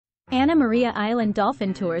Anna Maria Island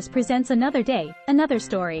Dolphin Tours presents another day, another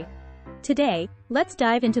story. Today, let's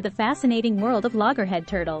dive into the fascinating world of loggerhead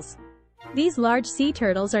turtles. These large sea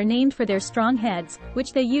turtles are named for their strong heads,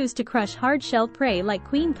 which they use to crush hard-shelled prey like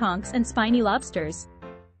queen conchs and spiny lobsters.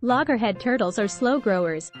 Loggerhead turtles are slow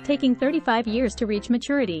growers, taking 35 years to reach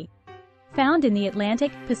maturity. Found in the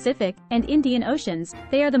Atlantic, Pacific, and Indian Oceans,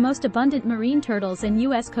 they are the most abundant marine turtles in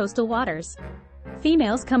U.S. coastal waters.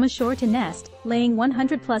 Females come ashore to nest, laying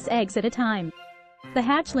 100+ eggs at a time. The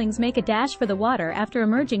hatchlings make a dash for the water after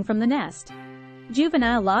emerging from the nest.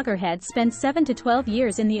 Juvenile loggerheads spend 7 to 12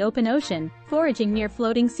 years in the open ocean, foraging near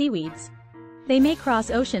floating seaweeds. They may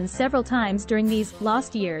cross oceans several times during these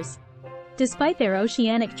lost years. Despite their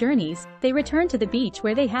oceanic journeys, they return to the beach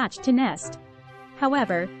where they hatched to nest.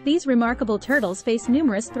 However, these remarkable turtles face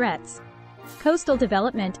numerous threats. Coastal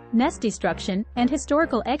development, nest destruction, and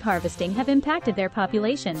historical egg harvesting have impacted their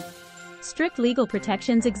population. Strict legal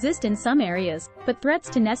protections exist in some areas, but threats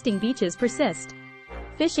to nesting beaches persist.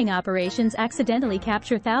 Fishing operations accidentally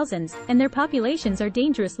capture thousands, and their populations are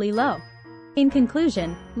dangerously low. In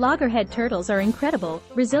conclusion, loggerhead turtles are incredible,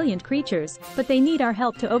 resilient creatures, but they need our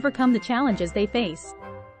help to overcome the challenges they face.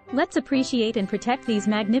 Let's appreciate and protect these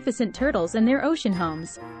magnificent turtles and their ocean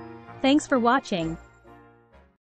homes. Thanks for watching.